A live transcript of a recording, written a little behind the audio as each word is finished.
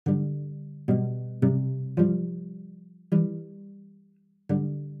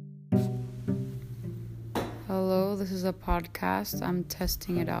This is a podcast. I'm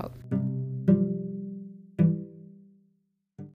testing it out.